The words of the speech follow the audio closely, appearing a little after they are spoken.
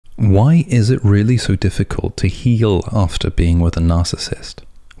Why is it really so difficult to heal after being with a narcissist?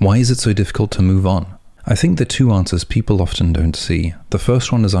 Why is it so difficult to move on? I think the two answers people often don't see. The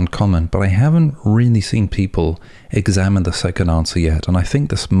first one is uncommon, but I haven't really seen people examine the second answer yet, and I think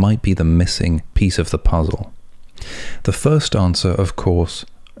this might be the missing piece of the puzzle. The first answer, of course,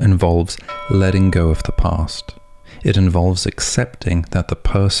 involves letting go of the past. It involves accepting that the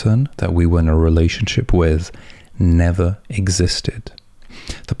person that we were in a relationship with never existed.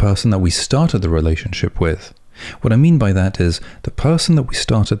 The person that we started the relationship with. What I mean by that is the person that we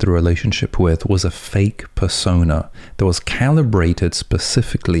started the relationship with was a fake persona that was calibrated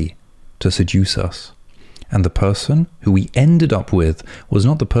specifically to seduce us. And the person who we ended up with was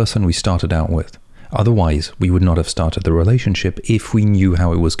not the person we started out with. Otherwise, we would not have started the relationship if we knew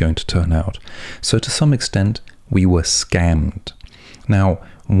how it was going to turn out. So to some extent, we were scammed. Now,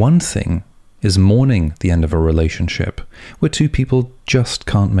 one thing is mourning the end of a relationship where two people just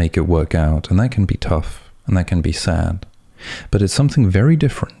can't make it work out, and that can be tough and that can be sad. But it's something very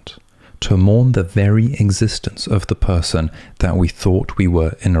different to mourn the very existence of the person that we thought we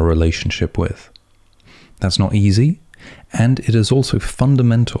were in a relationship with. That's not easy, and it is also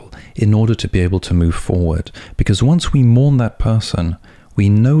fundamental in order to be able to move forward, because once we mourn that person, we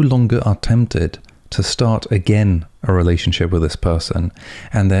no longer are tempted to start again a relationship with this person,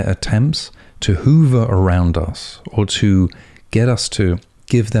 and their attempts to hoover around us or to get us to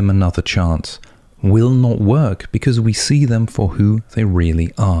give them another chance will not work because we see them for who they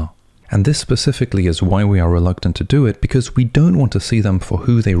really are. And this specifically is why we are reluctant to do it, because we don't want to see them for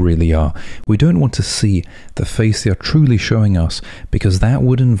who they really are. We don't want to see the face they are truly showing us, because that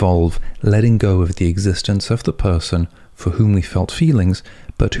would involve letting go of the existence of the person for whom we felt feelings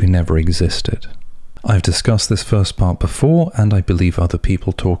but who never existed. I've discussed this first part before, and I believe other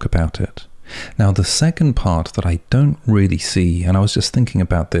people talk about it. Now, the second part that I don't really see, and I was just thinking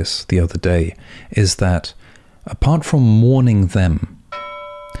about this the other day, is that apart from mourning them,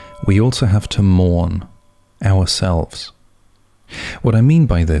 we also have to mourn ourselves. What I mean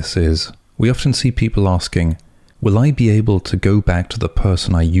by this is, we often see people asking, will I be able to go back to the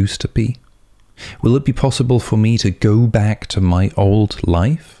person I used to be? Will it be possible for me to go back to my old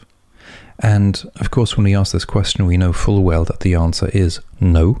life? And of course, when we ask this question, we know full well that the answer is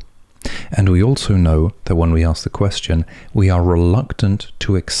no. And we also know that when we ask the question, we are reluctant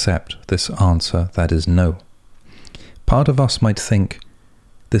to accept this answer that is no. Part of us might think,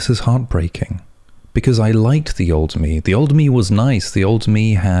 this is heartbreaking, because I liked the old me. The old me was nice. The old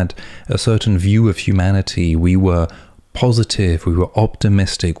me had a certain view of humanity. We were positive. We were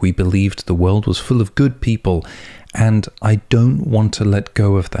optimistic. We believed the world was full of good people. And I don't want to let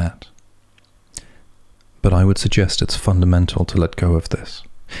go of that. But I would suggest it's fundamental to let go of this.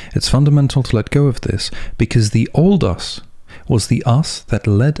 It's fundamental to let go of this because the old us was the us that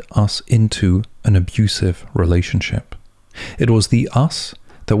led us into an abusive relationship. It was the us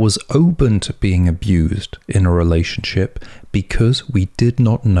that was open to being abused in a relationship because we did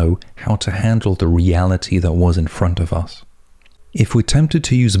not know how to handle the reality that was in front of us. If we're tempted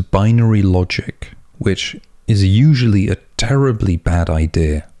to use binary logic, which is usually a terribly bad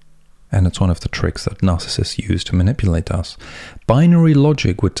idea, and it's one of the tricks that narcissists use to manipulate us, binary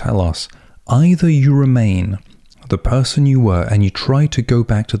logic would tell us either you remain the person you were and you try to go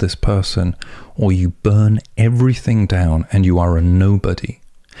back to this person, or you burn everything down and you are a nobody.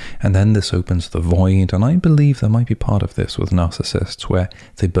 And then this opens the void, and I believe there might be part of this with narcissists where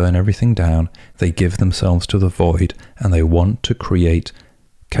they burn everything down, they give themselves to the void, and they want to create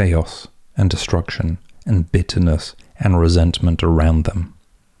chaos and destruction and bitterness and resentment around them.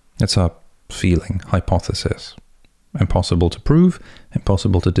 It's a feeling, hypothesis. Impossible to prove,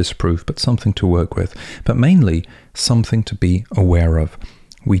 impossible to disprove, but something to work with. But mainly, something to be aware of.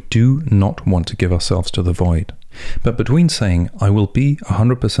 We do not want to give ourselves to the void. But between saying, I will be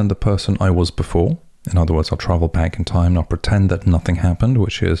 100% the person I was before, in other words, I'll travel back in time, I'll pretend that nothing happened,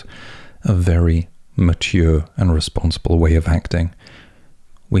 which is a very mature and responsible way of acting.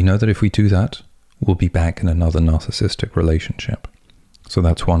 We know that if we do that, we'll be back in another narcissistic relationship. So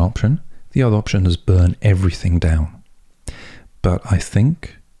that's one option. The other option is burn everything down. But I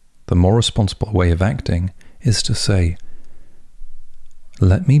think the more responsible way of acting is to say,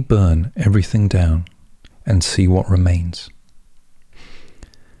 let me burn everything down and see what remains.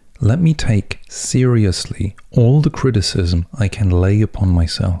 Let me take seriously all the criticism I can lay upon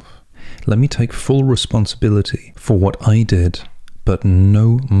myself. Let me take full responsibility for what I did, but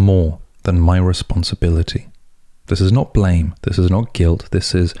no more than my responsibility. This is not blame, this is not guilt,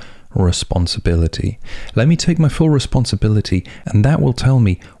 this is responsibility. Let me take my full responsibility, and that will tell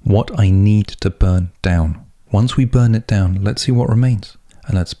me what I need to burn down. Once we burn it down, let's see what remains.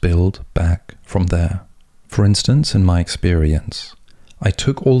 and let's build back from there. For instance, in my experience, I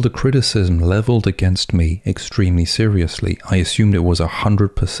took all the criticism leveled against me extremely seriously. I assumed it was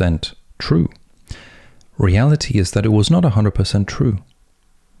 100% true. Reality is that it was not 100% true,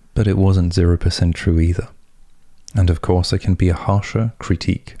 but it wasn't 0% true either. And of course, I can be a harsher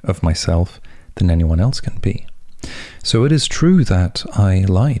critique of myself than anyone else can be. So it is true that I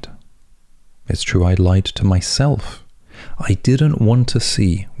lied. It's true I lied to myself. I didn't want to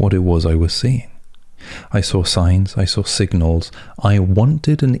see what it was I was seeing. I saw signs, I saw signals. I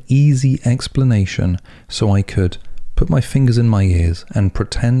wanted an easy explanation so I could put my fingers in my ears and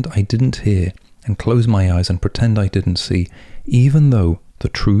pretend I didn't hear, and close my eyes and pretend I didn't see, even though the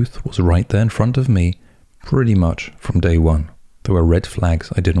truth was right there in front of me pretty much from day one. There were red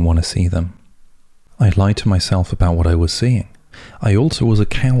flags, I didn't want to see them. I lied to myself about what I was seeing. I also was a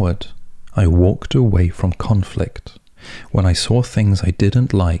coward. I walked away from conflict. When I saw things I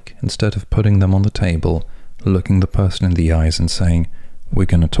didn't like, instead of putting them on the table, looking the person in the eyes and saying, "We're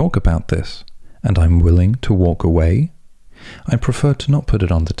going to talk about this, and I'm willing to walk away," I preferred to not put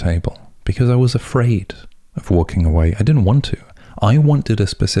it on the table because I was afraid of walking away. I didn't want to. I wanted a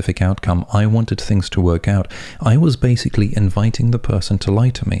specific outcome. I wanted things to work out. I was basically inviting the person to lie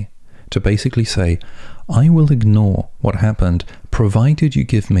to me, to basically say, "I will ignore what happened provided you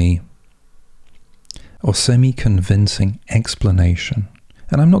give me or semi-convincing explanation.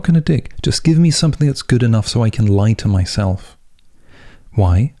 And I'm not going to dig. Just give me something that's good enough so I can lie to myself."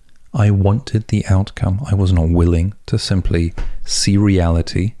 Why? I wanted the outcome. I was not willing to simply see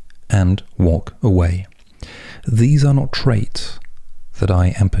reality and walk away. These are not traits that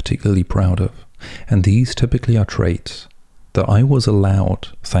I am particularly proud of. And these typically are traits that I was allowed,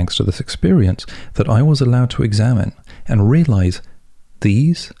 thanks to this experience, that I was allowed to examine and realize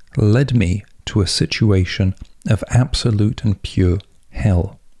these led me to a situation of absolute and pure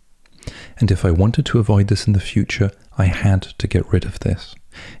hell. And if I wanted to avoid this in the future, I had to get rid of this.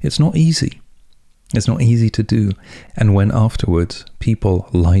 It's not easy. It's not easy to do. And when afterwards people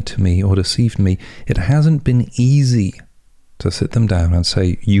lied to me or deceived me, it hasn't been easy to sit them down and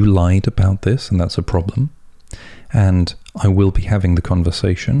say, "You lied about this and that's a problem. And I will be having the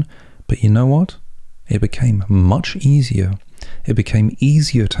conversation." But you know what? It became much easier. It became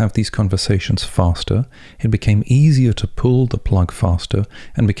easier to have these conversations faster. It became easier to pull the plug faster,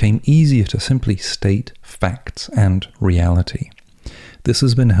 and became easier to simply state facts and reality. This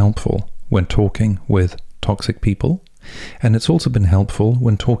has been helpful when talking with toxic people, and it's also been helpful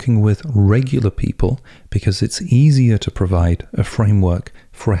when talking with regular people, because it's easier to provide a framework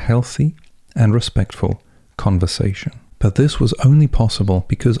for a healthy and respectful conversation. But this was only possible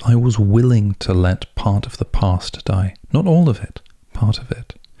because I was willing to let part of the past die. Not all of it, part of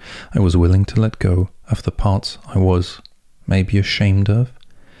it. I was willing to let go of the parts I was maybe ashamed of,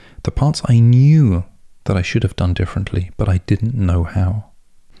 the parts I knew that I should have done differently, but I didn't know how.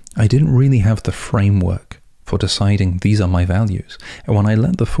 I didn't really have the framework for deciding these are my values. And when I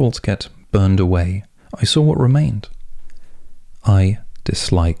let the faults get burned away, I saw what remained. I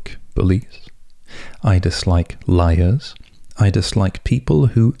dislike bullies. I dislike liars. I dislike people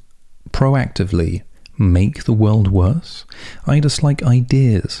who proactively make the world worse. I dislike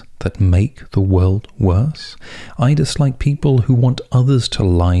ideas that make the world worse. I dislike people who want others to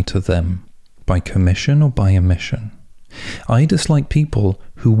lie to them by commission or by omission. I dislike people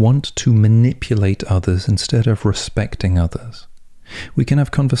who want to manipulate others instead of respecting others. We can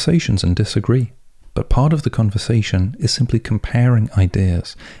have conversations and disagree, but part of the conversation is simply comparing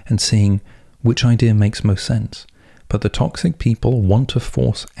ideas and seeing which idea makes most sense. But the toxic people want to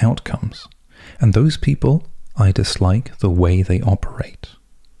force outcomes. And those people, I dislike the way they operate.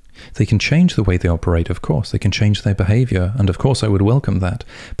 They can change the way they operate, of course. They can change their behavior, and of course I would welcome that.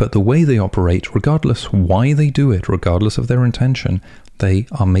 But the way they operate, regardless why they do it, regardless of their intention, they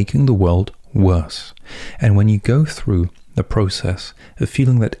are making the world worse. And when you go through the process of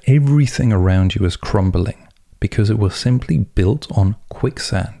feeling that everything around you is crumbling, because it was simply built on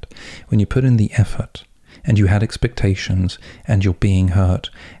quicksand, when you put in the effort, and you had expectations, and you're being hurt,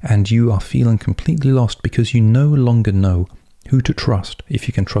 and you are feeling completely lost because you no longer know who to trust, if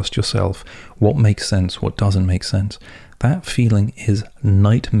you can trust yourself, what makes sense, what doesn't make sense. That feeling is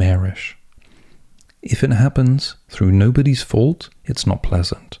nightmarish. If it happens through nobody's fault, it's not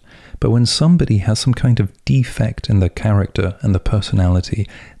pleasant. But when somebody has some kind of defect in their character and the personality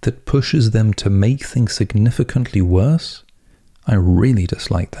that pushes them to make things significantly worse, I really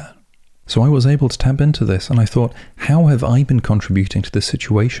dislike that. So I was able to tap into this, and I thought, how have I been contributing to this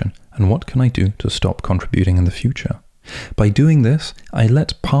situation, and what can I do to stop contributing in the future? By doing this, I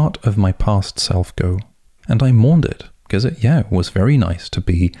let part of my past self go, and I mourned it, because it was very nice to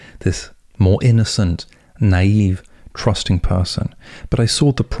be this more innocent, naive, trusting person. But I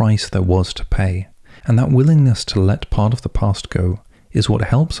saw the price there was to pay. And that willingness to let part of the past go is what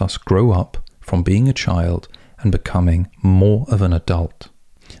helps us grow up from being a child and becoming more of an adult.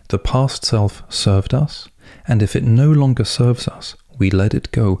 The past self served us, and if it no longer serves us, we let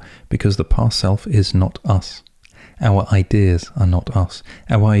it go, because the past self is not us. Our ideas are not us.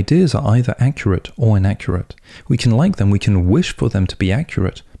 Our ideas are either accurate or inaccurate. We can like them, we can wish for them to be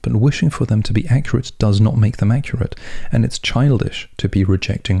accurate, but wishing for them to be accurate does not make them accurate, and it's childish to be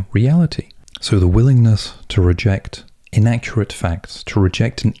rejecting reality. So the willingness to reject inaccurate facts, to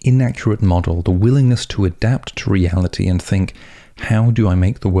reject an inaccurate model, the willingness to adapt to reality and think, how do I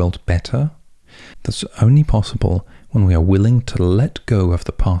make the world better? That's only possible when we are willing to let go of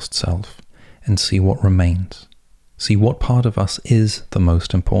the past self and see what remains. See what part of us is the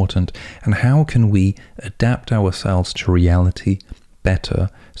most important, and how can we adapt ourselves to reality better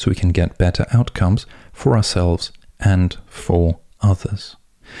so we can get better outcomes for ourselves and for others.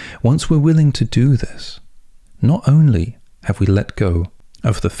 Once we're willing to do this, not only have we let go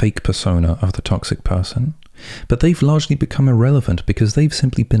of the fake persona of the toxic person, but they've largely become irrelevant because they've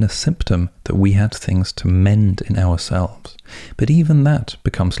simply been a symptom that we had things to mend in ourselves. But even that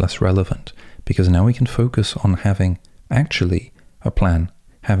becomes less relevant because now we can focus on having actually a plan,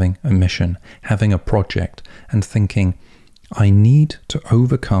 having a mission, having a project, and thinking, I need to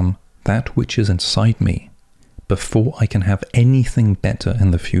overcome that which is inside me before I can have anything better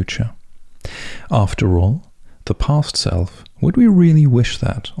in the future. After all, the past self, would we really wish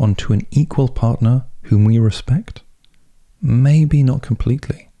that onto an equal partner whom we respect? Maybe not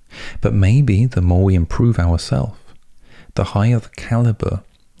completely, but maybe the more we improve ourselves, the higher the caliber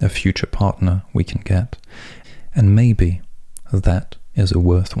of future partner we can get, and maybe that is a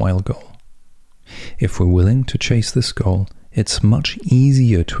worthwhile goal. If we're willing to chase this goal, it's much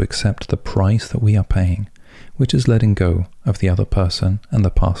easier to accept the price that we are paying, which is letting go of the other person and the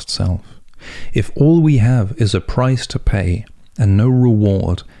past self. If all we have is a price to pay and no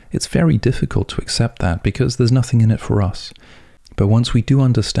reward, it's very difficult to accept that because there's nothing in it for us. But once we do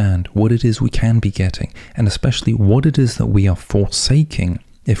understand what it is we can be getting, and especially what it is that we are forsaking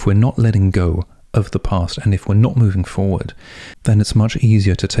if we're not letting go of the past and if we're not moving forward, then it's much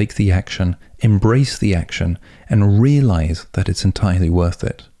easier to take the action, embrace the action, and realize that it's entirely worth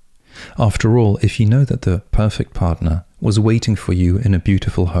it. After all, if you know that the perfect partner was waiting for you in a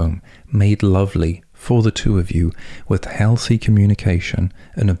beautiful home, made lovely for the two of you, with healthy communication,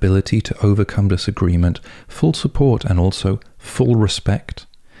 an ability to overcome disagreement, full support and also full respect,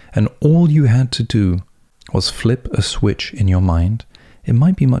 and all you had to do was flip a switch in your mind, it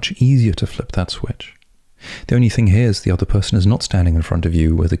might be much easier to flip that switch. The only thing here is the other person is not standing in front of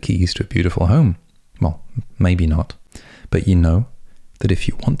you with the keys to a beautiful home. Well, maybe not. But you know that if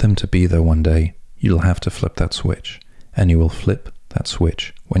you want them to be there one day, you'll have to flip that switch. And you will flip that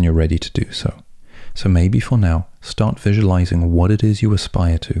switch when you're ready to do so. So maybe for now, start visualizing what it is you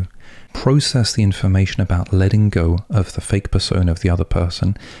aspire to. Process the information about letting go of the fake persona of the other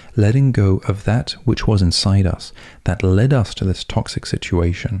person, letting go of that which was inside us that led us to this toxic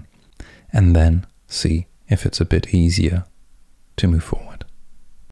situation, and then see if it's a bit easier to move forward.